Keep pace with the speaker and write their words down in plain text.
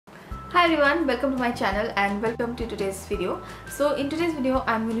Hi everyone, welcome to my channel and welcome to today's video. So in today's video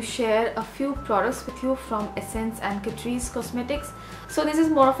I'm going to share a few products with you from Essence and Catrice Cosmetics. So this is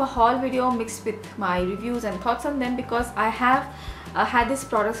more of a haul video mixed with my reviews and thoughts on them because I have had these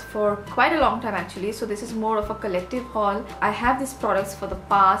products for quite a long time actually. So this is more of a collective haul. I have these products for the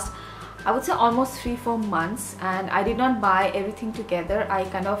past, I would say almost 3-4 months, and I did not buy everything together. I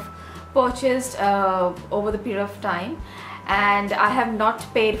kind of purchased over the period of time, and I have not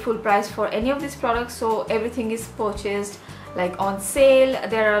paid full price for any of these products, so everything is purchased like on sale.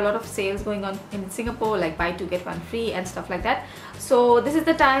 There are a lot of sales going on in Singapore, like buy 2 get 1 free and stuff like that. So this is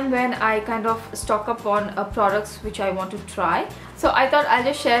the time when I kind of stock up on products which I want to try. So I thought I'll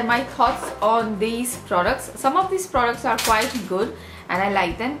just share my thoughts on these products. Some of these products are quite good and I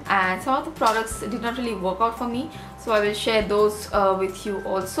like them, and some of the products did not really work out for me, so I will share those with you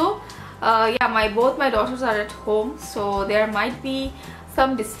also. Yeah, both my daughters are at home, so there might be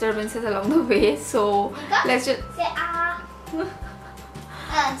some disturbances along the way, so let's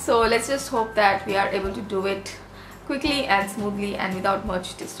just hope that we are able to do it quickly and smoothly and without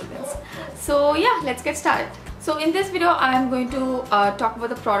much disturbance. So yeah, let's get started. So in this video I am going to talk about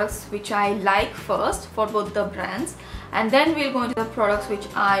the products which I like first for both the brands, and then we'll go into the products which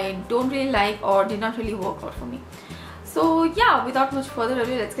I don't really like or did not really work out for me. So yeah, without much further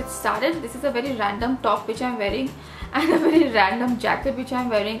ado, let's get started. This is a very random top which I'm wearing and a very random jacket which I'm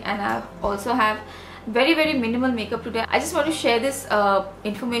wearing, and I also have very minimal makeup today. I just want to share this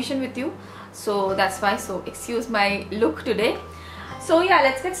information with you, so that's why. So excuse my look today. So yeah,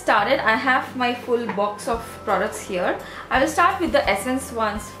 let's get started. I have my full box of products here. I will start with the Essence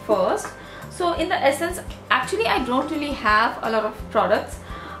ones first. So in the Essence, actually I don't really have a lot of products.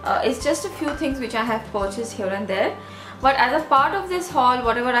 It's just a few things which I have purchased here and there. But as a part of this haul,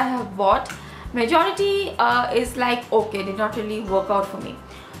 whatever I have bought, majority is like okay, did not really work out for me.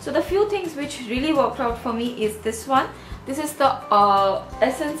 So the few things which really worked out for me is this one. This is the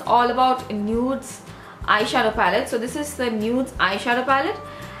Essence All About Nudes eyeshadow palette. So this is the Nudes eyeshadow palette,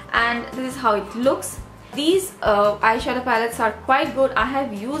 and this is how it looks. These eyeshadow palettes are quite good. I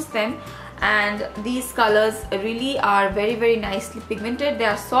have used them, and these colors really are very nicely pigmented. They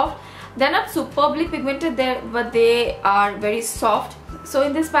are soft. They're not superbly pigmented there, but they are very soft. So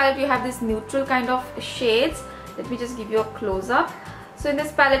in this palette you have this neutral kind of shades. Let me just give you a close-up. So in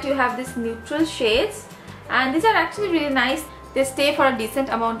this palette you have this neutral shades, and these are actually really nice. They stay for a decent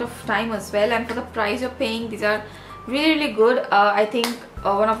amount of time as well, and for the price you're paying, these are really good. I think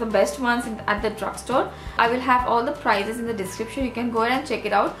one of the best ones at the drugstore. I will have all the prices in the description. You can go ahead and check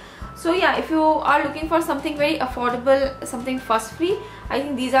it out. So yeah, if you are looking for something very affordable, something fuss free, I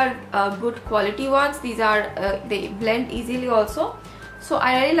think these are good quality ones. These are they blend easily also. So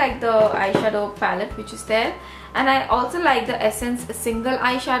I really like the eyeshadow palette which is there, and I also like the Essence single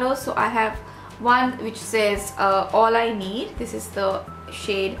eyeshadow. So I have one which says All I Need. This is the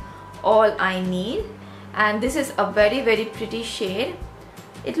shade All I Need, and this is a very pretty shade.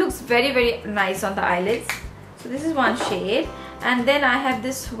 It looks very nice on the eyelids. So this is one shade, and then I have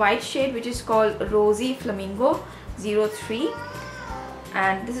this white shade which is called Rosy Flamingo 03,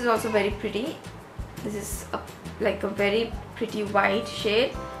 and this is also very pretty. This is like a very pretty white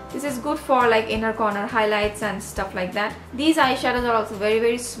shade. This is good for like inner corner highlights and stuff like that. These eyeshadows are also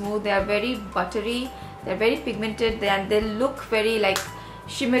very smooth. They are very buttery. They're very pigmented, and they look very like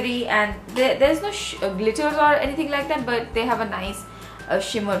shimmery, and there's no glitters or anything like that, but they have a nice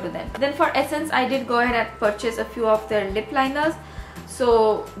shimmer to them. Then for Essence, I did go ahead and purchase a few of their lip liners.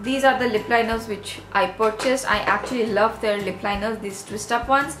 So these are the lip liners which I purchased. I actually love their lip liners, these twist up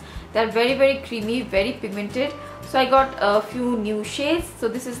ones. They're very creamy, very pigmented. So I got a few new shades. So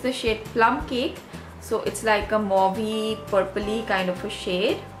this is the shade Plum Cake. So it's like a mauvey purpley kind of a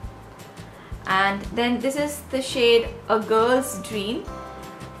shade. And then this is the shade A Girl's Dream.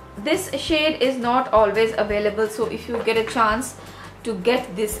 This shade is not always available, so if you get a chance to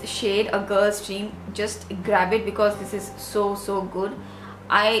get this shade A Girl's Dream, just grab it because this is so good.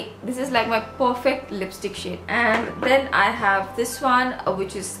 This is like my perfect lipstick shade. And then I have this one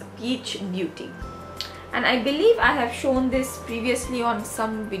which is Peach Beauty, and I believe I have shown this previously on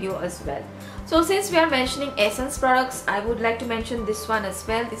some video as well. So since we are mentioning Essence products, I would like to mention this one as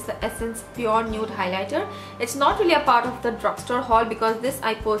well. This is the Essence Pure Nude Highlighter. It's not really a part of the drugstore haul because this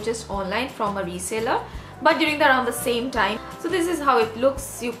I purchased online from a reseller, but during around the same time. So this is how it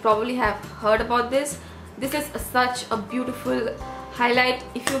looks. You probably have heard about this. This is such a beautiful highlight.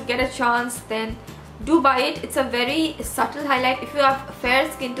 If you get a chance, then do buy it. It's a very subtle highlight. If you have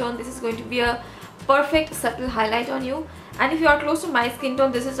fair skin tone, this is going to be a perfect subtle highlight on you. and if you are close to my skin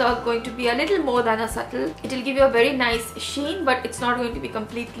tone, this is going to be a little more than a subtle. It will give you a very nice sheen, but it's not going to be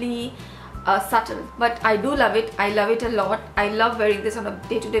completely subtle. But I do love it. I love it a lot. I love wearing this on a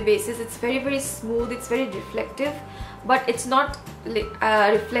day-to-day basis. It's very smooth. It's very reflective, but it's not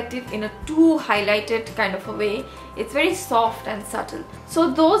reflective in a too highlighted kind of a way. It's very soft and subtle.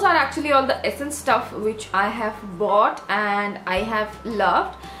 So those are actually all the Essence stuff which I have bought and I have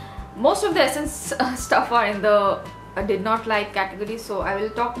loved. Most of the Essence stuff are in the did not like category, so I will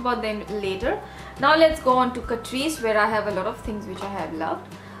talk about them later. Now let's go on to Catrice, where I have a lot of things which I have loved.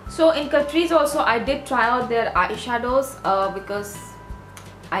 So in Catrice also I did try out their eyeshadows because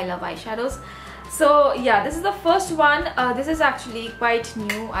I love eyeshadows. So yeah, this is the first one. This is actually quite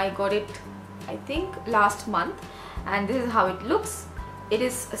new. I got it I think last month, and this is how it looks. It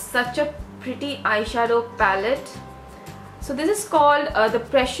is such a pretty eyeshadow palette. So this is called the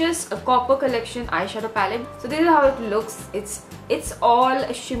Precious Copper Collection eyeshadow palette. So this is how it looks. It's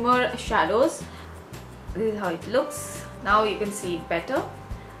all shimmer shadows. This is how it looks. Now you can see it better.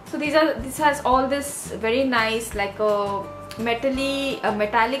 So this has all this very nice like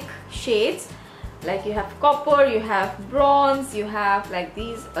metallic shades. Like you have copper, you have bronze, you have like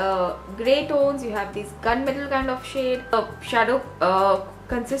these grey tones, you have these gunmetal kind of shade. The shadow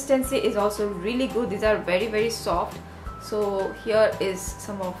consistency is also really good. These are very soft. So here is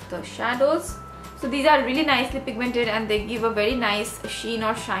some of the shadows. So these are really nicely pigmented and they give a very nice sheen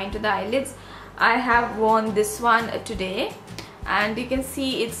or shine to the eyelids. I have worn this one today and you can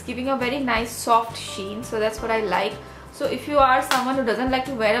see it's giving a very nice soft sheen, so that's what I like. So if you are someone who doesn't like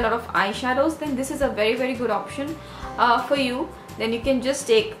to wear a lot of eyeshadows, then this is a very good option for you. Then you can just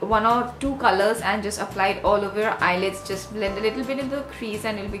take one or two colors and just apply it all over your eyelids. Just blend a little bit into the crease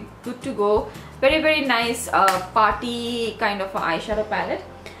and it'll be good to go. Very nice party kind of a eyeshadow palette.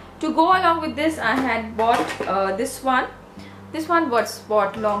 To go along with this, I had bought this one. This one was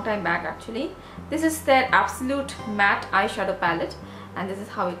bought long time back actually. This is their Absolute Matte eyeshadow palette, and this is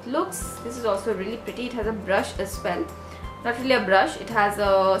how it looks. This is also really pretty. It has a brush as well. Not really a brush, it has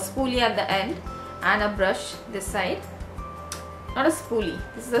a spoolie at the end and a brush this side. Not a spoolie,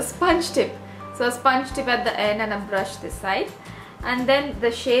 this is a sponge tip. So a sponge tip at the end and a brush this side. And then the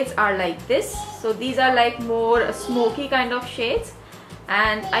shades are like this. So these are like more smoky kind of shades.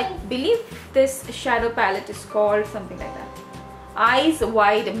 And I believe this shadow palette is called something like that. Eyes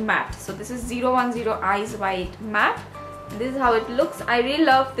Wide Matte. So this is 010 Eyes Wide Matte. This is how it looks. I really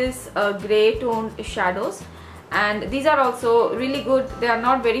love this grey toned shadows, and these are also really good. They are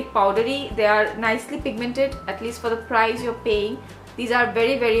not very powdery, they are nicely pigmented, at least for the price you're paying. These are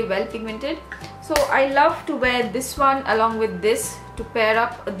very well pigmented. So I love to wear this one along with this to pair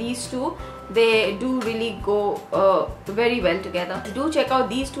up these two. They do really go very well together. Do check out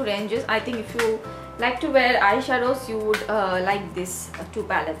these two ranges. I think if you like to wear eyeshadows, you would like these two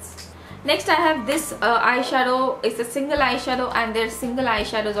palettes. Next I have this eyeshadow. It's a single eyeshadow and their single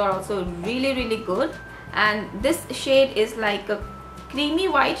eyeshadows are also really good. And this shade is like a creamy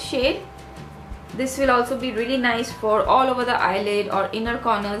white shade. This will also be really nice for all over the eyelid or inner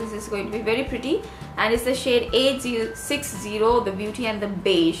corner. This is going to be very pretty, and it's the shade 860, the Beauty and the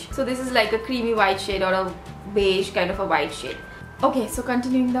Beige. So this is like a creamy white shade or a beige kind of a white shade. Okay, so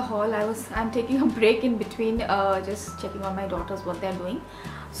continuing the haul, I'm taking a break in between, just checking on my daughters what they're doing.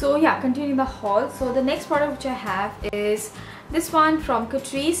 So yeah, continuing the haul. So the next product which I have is this one from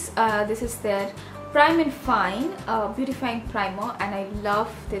Catrice. This is their Prime and Fine Beautifying Primer, and I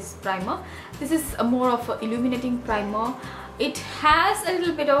love this primer. This is a more of an illuminating primer. It has a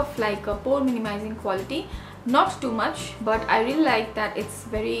little bit of like a pore minimizing quality, not too much, but I really like that it's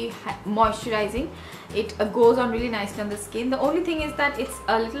very moisturizing. It goes on really nicely on the skin. The only thing is that it's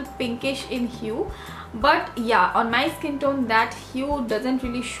a little pinkish in hue, but yeah, on my skin tone that hue doesn't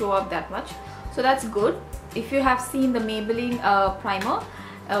really show up that much, so that's good. If you have seen the Maybelline primer,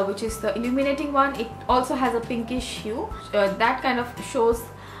 which is the illuminating one, it also has a pinkish hue. That kind of shows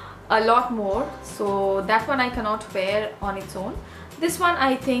a lot more, so that one I cannot wear on its own. This one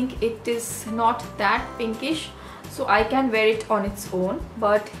I think it is not that pinkish, so I can wear it on its own,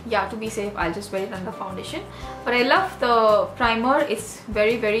 but yeah, to be safe I'll just wear it under foundation. But I love the primer. It's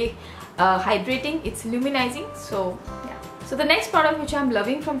very hydrating, it's luminizing, so yeah. So the next product which I'm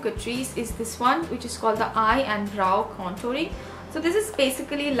loving from Catrice is this one, which is called the Eye and Brow Contouring. So this is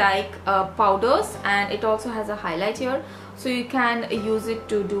basically like powders, and it also has a highlight here, so you can use it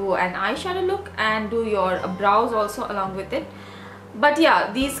to do an eyeshadow look and do your brows also along with it. But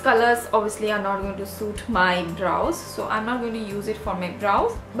yeah, these colors obviously are not going to suit my brows, so I'm not going to use it for my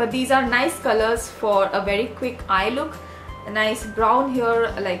brows. But these are nice colors for a very quick eye look. a nice brown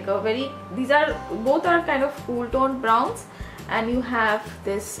here, like a very, both are kind of cool toned browns, and you have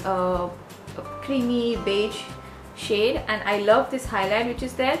this creamy beige shade. And I love this highlight which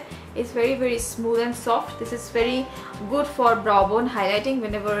is there. It's very smooth and soft. This is very good for brow bone highlighting.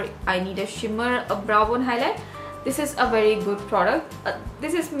 Whenever I need a shimmer, a brow bone highlight, this is a very good product.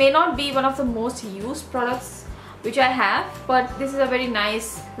 This may not be one of the most used products which I have, but this is a very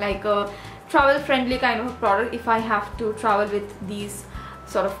nice, like a travel friendly kind of a product. If I have to travel with these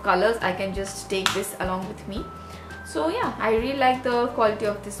sort of colors, I can just take this along with me. So yeah, I really like the quality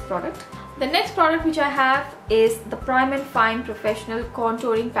of this product. The next product which I have is the Prime and Fine Professional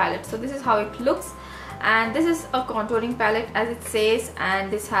Contouring Palette. So this is how it looks, and this is a contouring palette as it says,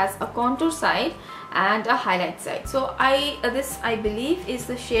 and this has a contour side and a highlight side. So this I believe is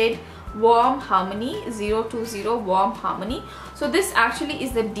the shade Warm Harmony 020 Warm Harmony. So this actually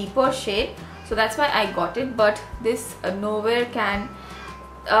is the deeper shade, so that's why I got it. But this nowhere can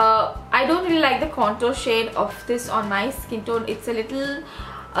I don't really like the contour shade of this on my skin tone. It's a little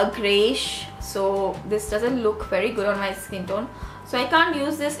grayish, so this doesn't look very good on my skin tone, so I can't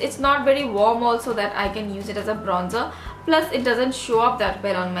use this. It's not very warm also that I can use it as a bronzer, plus it doesn't show up that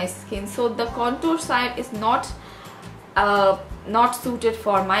well on my skin. So the contour side is not suited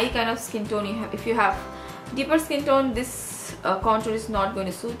for my kind of skin tone. If you have deeper skin tone, this contour is not going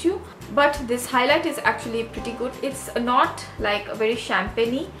to suit you. But this highlight is actually pretty good. It's not like a very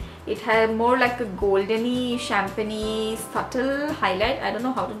champagne-y. It has more like a goldeny, champagne-y, subtle highlight. I don't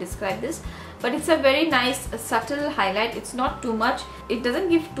know how to describe this, but it's a very nice subtle highlight. It's not too much. It doesn't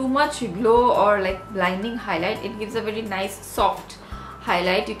give too much glow or like blinding highlight. It gives a very nice soft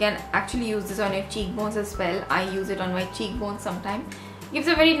highlight. You can actually use this on your cheekbones as well. I use it on my cheekbones sometimes. Gives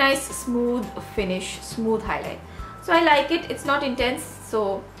a very nice smooth finish, smooth highlight. So I like it. It's not intense,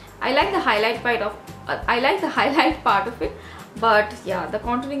 so I like the highlight part of it. But yeah, the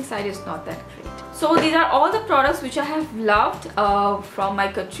contouring side is not that great. So these are all the products which I have loved from my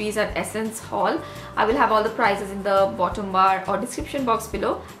Catrice and Essence haul. I will have all the prices in the bottom bar or description box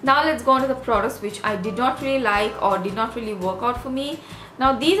below. Now let's go on to the products which I did not really like or did not really work out for me.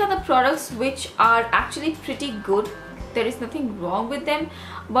 Now these are the products which are actually pretty good. There is nothing wrong with them,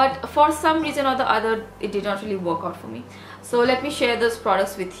 but for some reason or the other it did not really work out for me. So let me share those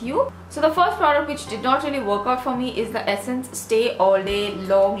products with you. So the first product which did not really work out for me is the Essence Stay All Day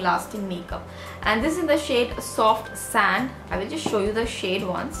Long Lasting Makeup, and this is in the shade Soft Sand. I will just show you the shade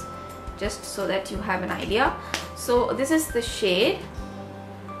once, just so that you have an idea. So this is the shade.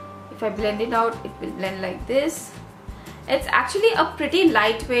 If I blend it out, it will blend like this. It's actually a pretty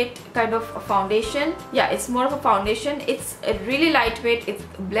lightweight kind of a foundation. Yeah, it's more of a foundation. It's really lightweight.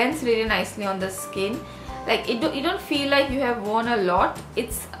 It blends really nicely on the skin. Like you don't feel like you have worn a lot.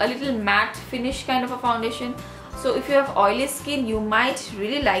 It's a little matte finish kind of a foundation. So if you have oily skin, you might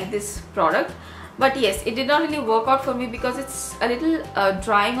really like this product. But yes, it did not really work out for me because it's a little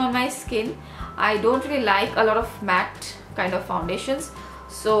drying on my skin. I don't really like a lot of matte kind of foundations.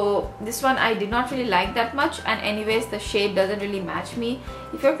 So this one I did not really like that much, and anyways the shade doesn't really match me.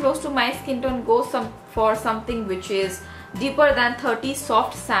 If you're close to my skin tone, go for something which is deeper than 30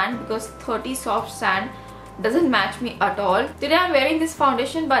 Soft Sand, because 30 Soft Sand doesn't match me at all. Today I'm wearing this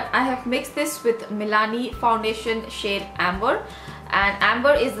foundation, but I have mixed this with Milani foundation shade Amber, and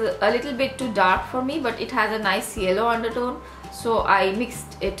Amber is a little bit too dark for me, but it has a nice yellow undertone, so I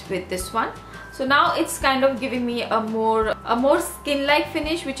mixed it with this one. So now it's kind of giving me a more skin-like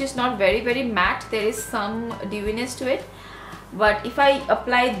finish, which is not very matte. There is some dewiness to it, but if I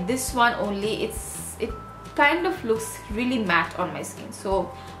apply this one only, it kind of looks really matte on my skin.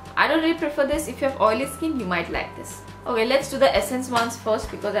 So I don't really prefer this. If you have oily skin, you might like this. Okay, let's do the Essence ones first,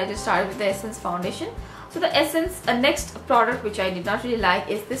 because I just started with the Essence foundation. So the Essence next product which I did not really like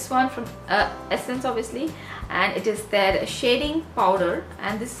is this one from Essence obviously, and it is their shading powder,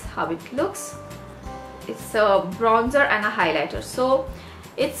 and this is how it looks. It's a bronzer and a highlighter, so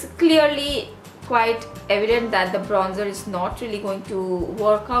it's clearly quite evident that the bronzer is not really going to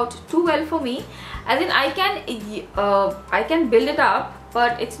work out too well for me. As in I can build it up,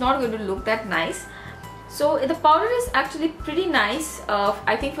 but it's not going to look that nice. So the powder is actually pretty nice.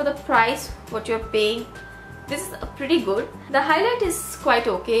 I think for the price what you're paying, this is pretty good. The highlight is quite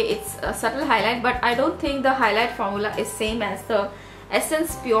okay. It's a subtle highlight, but I don't think the highlight formula is same as the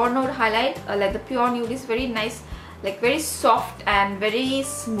Essence Pure Nude highlight. Like the Pure Nude is very nice, like very soft and very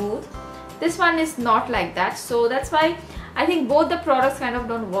smooth. This one is not like that, so that's why I think both the products kind of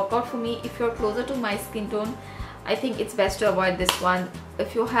don't work out for me. If you're closer to my skin tone, I think it's best to avoid this one.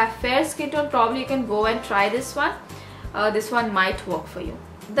 If you have fair skin tone, probably you can go and try this one. this one might work for you.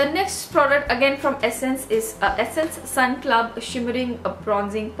 The next product again from Essence is Essence Sun Club Shimmering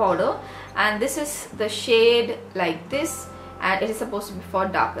Bronzing Powder, and this is the shade like this, and it is supposed to be for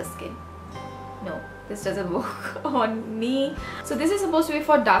darker skin. No, this doesn't work on me. So this is supposed to be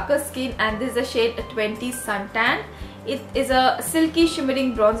for darker skin, and this is the shade 20 SunTanned. It is a silky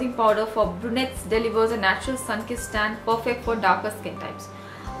shimmering bronzing powder for brunettes, delivers a natural sun-kissed tan, perfect for darker skin types.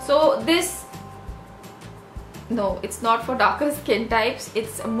 So this, no, it's not for darker skin types,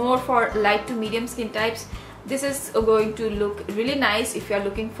 it's more for light to medium skin types. This is going to look really nice if you are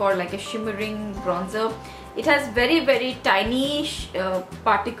looking for like a shimmering bronzer. It has very tiny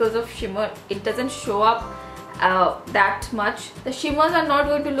particles of shimmer. It doesn't show up that much. The shimmers are not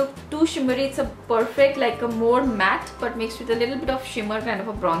going to look too shimmery. It's a perfect, like a more matte but mixed with a little bit of shimmer kind of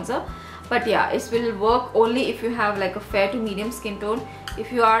a bronzer. But yeah, it will work only if you have like a fair to medium skin tone.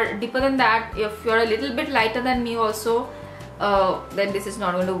 If you are deeper than that, if you are a little bit lighter than me also, then this is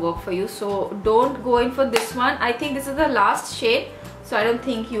not going to work for you. So don't go in for this one. I think this is the last shade, so I don't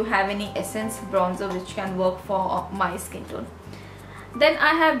think you have any Essence bronzer which can work for my skin tone. Then I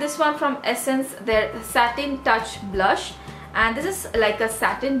have this one from Essence, their Satin Touch Blush, and this is like a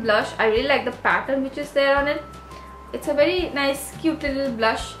satin blush. I really like the pattern which is there on it. It's a very nice cute little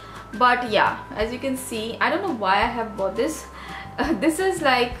blush. But yeah, as you can see, I don't know why I have bought this. This is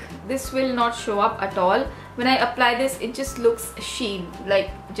like, this will not show up at all. When I apply this, it just looks sheen, like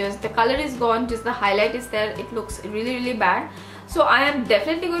just the color is gone, just the highlight is there. It looks really bad. So I am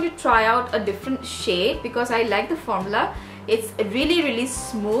definitely going to try out a different shade because I like the formula. It's really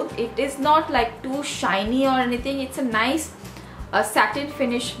smooth. It is not like too shiny or anything. It's a nice satin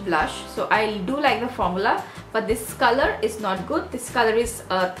finish blush. So I do like the formula, but this color is not good. This color is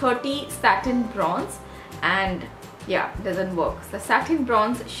 30 Satin Bronze, and yeah, doesn't work. The Satin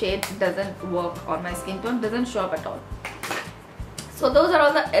Bronze shade doesn't work on my skin tone, doesn't show up at all. So those are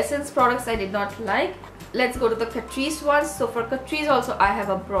all the Essence products I did not like. Let's go to the Catrice ones. So for Catrice also I have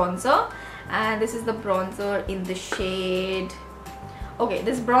a bronzer, and this is the bronzer in the shade, okay,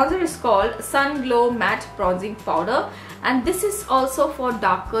 this bronzer is called Sun Glow Matte Bronzing Powder, and this is also for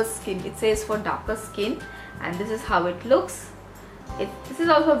darker skin. It says for darker skin, and this is how it looks. This is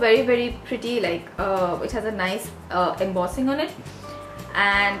also very pretty, like it has a nice embossing on it,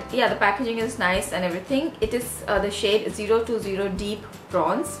 and yeah, the packaging is nice and everything. It is the shade 020 Deep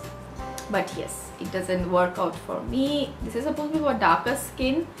Bronze, but yes, it doesn't work out for me. This is supposed to be for darker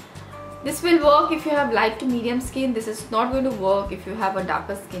skin. This will work if you have light to medium skin. This is not going to work if you have a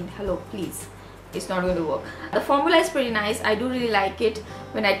darker skin. Hello, please, it's not going to work. The formula is pretty nice. I do really like it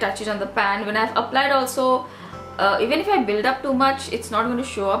when I touch it on the pan. When I've applied also, even if I build up too much, it's not going to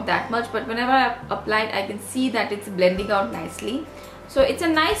show up that much, but whenever I apply it, I can see that it's blending out nicely. So it's a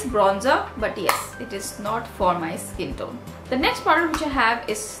nice bronzer, but yes, it is not for my skin tone. The next product which I have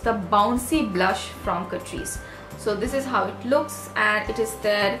is the Bouncy Blush from Catrice. So this is how it looks, and it is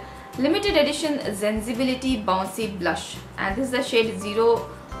their limited edition Zensibility Bouncy Blush, and this is the shade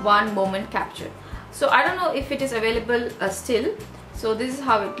 01 Moment Capture. So I don't know if it is available still. So this is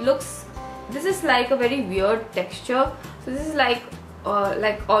how it looks. This is like a very weird texture. So this is like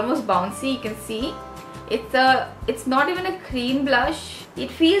almost bouncy. You can see it's not even a cream blush.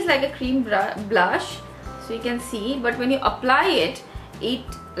 It feels like a cream blush, so you can see, but when you apply it, it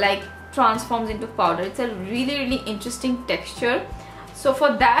like transforms into powder. It's a really interesting texture. So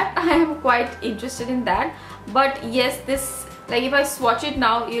for that, I am quite interested in that. But yes, this, like if I swatch it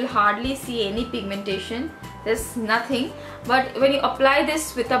now, you'll hardly see any pigmentation. There's nothing, but when you apply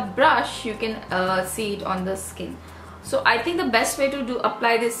this with a brush, you can see it on the skin. So I think the best way to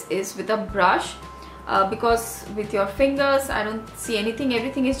apply this is with a brush, because with your fingers I don't see anything.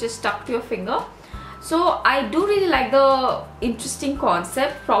 Everything is just stuck to your finger. So I do really like the interesting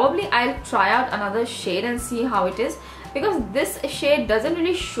concept. Probably I'll try out another shade and see how it is, because this shade doesn't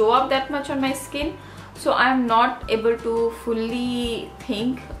really show up that much on my skin. So I'm not able to fully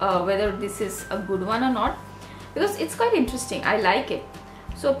think whether this is a good one or not, because it's quite interesting. I like it.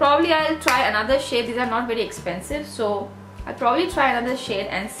 So probably I'll try another shade. These are not very expensive, so I'll probably try another shade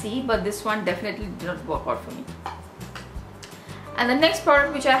and see, but this one definitely did not work out for me. And the next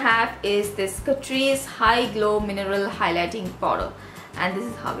product which I have is this Catrice High Glow Mineral Highlighting Powder, and this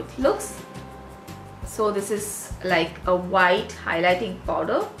is how it looks. So this is like a white highlighting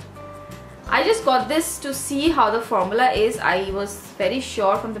powder. I just got this to see how the formula is. I was very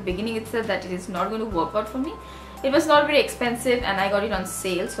sure from the beginning itself that it is not going to work out for me. It was not very expensive and I got it on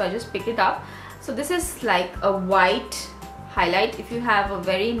sale, so I just picked it up. So this is like a white highlight. If you have a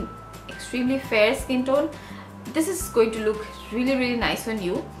very extremely fair skin tone, this is going to look really nice on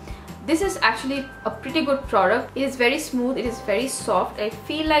you. this is actually a pretty good product. It is very smooth, it is very soft. I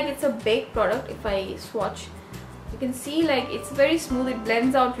feel like it's a baked product. If I swatch, you can see like it's very smooth, it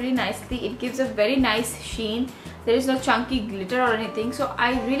blends out really nicely, it gives a very nice sheen. There is no chunky glitter or anything, so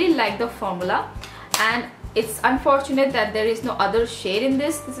I really like the formula. And it's unfortunate that there is no other shade in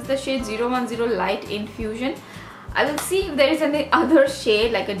this. This is the shade 010 Light Infusion. I will see if there is any other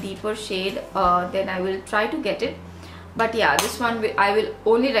shade, like a deeper shade, then I will try to get it. But yeah, this one I will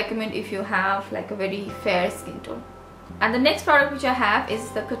only recommend if you have like a very fair skin tone. And the next product which I have is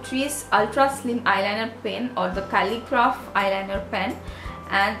the Catrice Ultra Slim Eyeliner Pen, or the Calligraph Eyeliner Pen.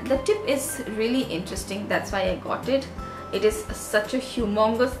 And the tip is really interesting, that's why I got it. It is such a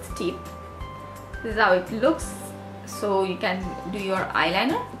humongous tip. This is how it looks, so you can do your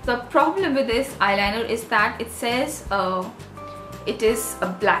eyeliner. The problem with this eyeliner is that it says it is a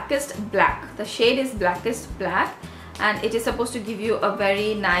blackest black. The shade is blackest black, and it is supposed to give you a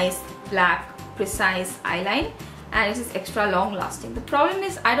very nice black precise eyeline, and it is extra long lasting. The problem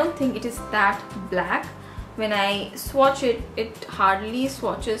is I don't think it is that black. When I swatch it, it hardly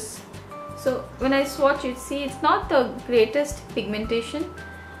swatches. So when I swatch it, see, it's not the greatest pigmentation.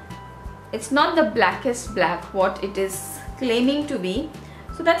 It's not the blackest black what it is claiming to be.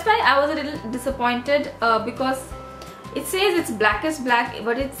 So that's why I was a little disappointed, because it says it's blackest black,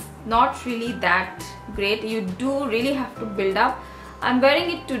 but it's not really that great. You do really have to build up. I'm wearing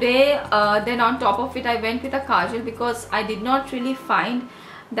it today, then on top of it I went with a kajal, because I did not really find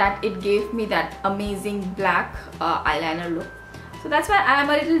that it gave me that amazing black eyeliner look. So that's why I am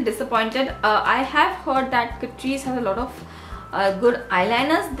a little disappointed. I have heard that Catrice has a lot of good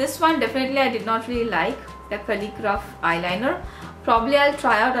eyeliners. This one definitely I did not really like, the Calligraph eyeliner. Probably I'll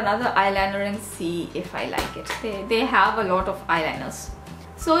try out another eyeliner and see if I like it. They have a lot of eyeliners.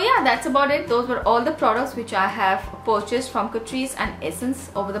 So yeah, that's about it. Those were all the products which I have purchased from Catrice and Essence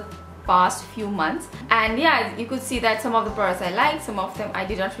over the past few months. And yeah, you could see that some of the products I liked, some of them I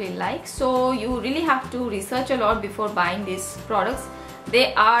did not really like. So you really have to research a lot before buying these products.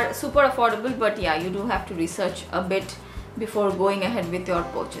 They are super affordable, but yeah, you do have to research a bit before going ahead with your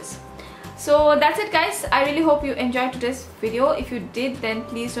purchase. So that's it guys. I really hope you enjoyed today's video. If you did, then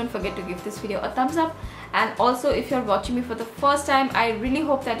please don't forget to give this video a thumbs up. And also, if you're watching me for the first time, I really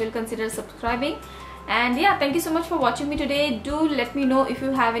hope that you'll consider subscribing. And yeah, thank you so much for watching me today. Do let me know if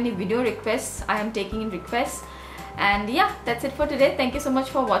you have any video requests. I am taking in requests. And yeah, that's it for today. Thank you so much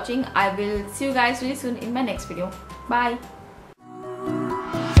for watching. I will see you guys really soon in my next video. Bye.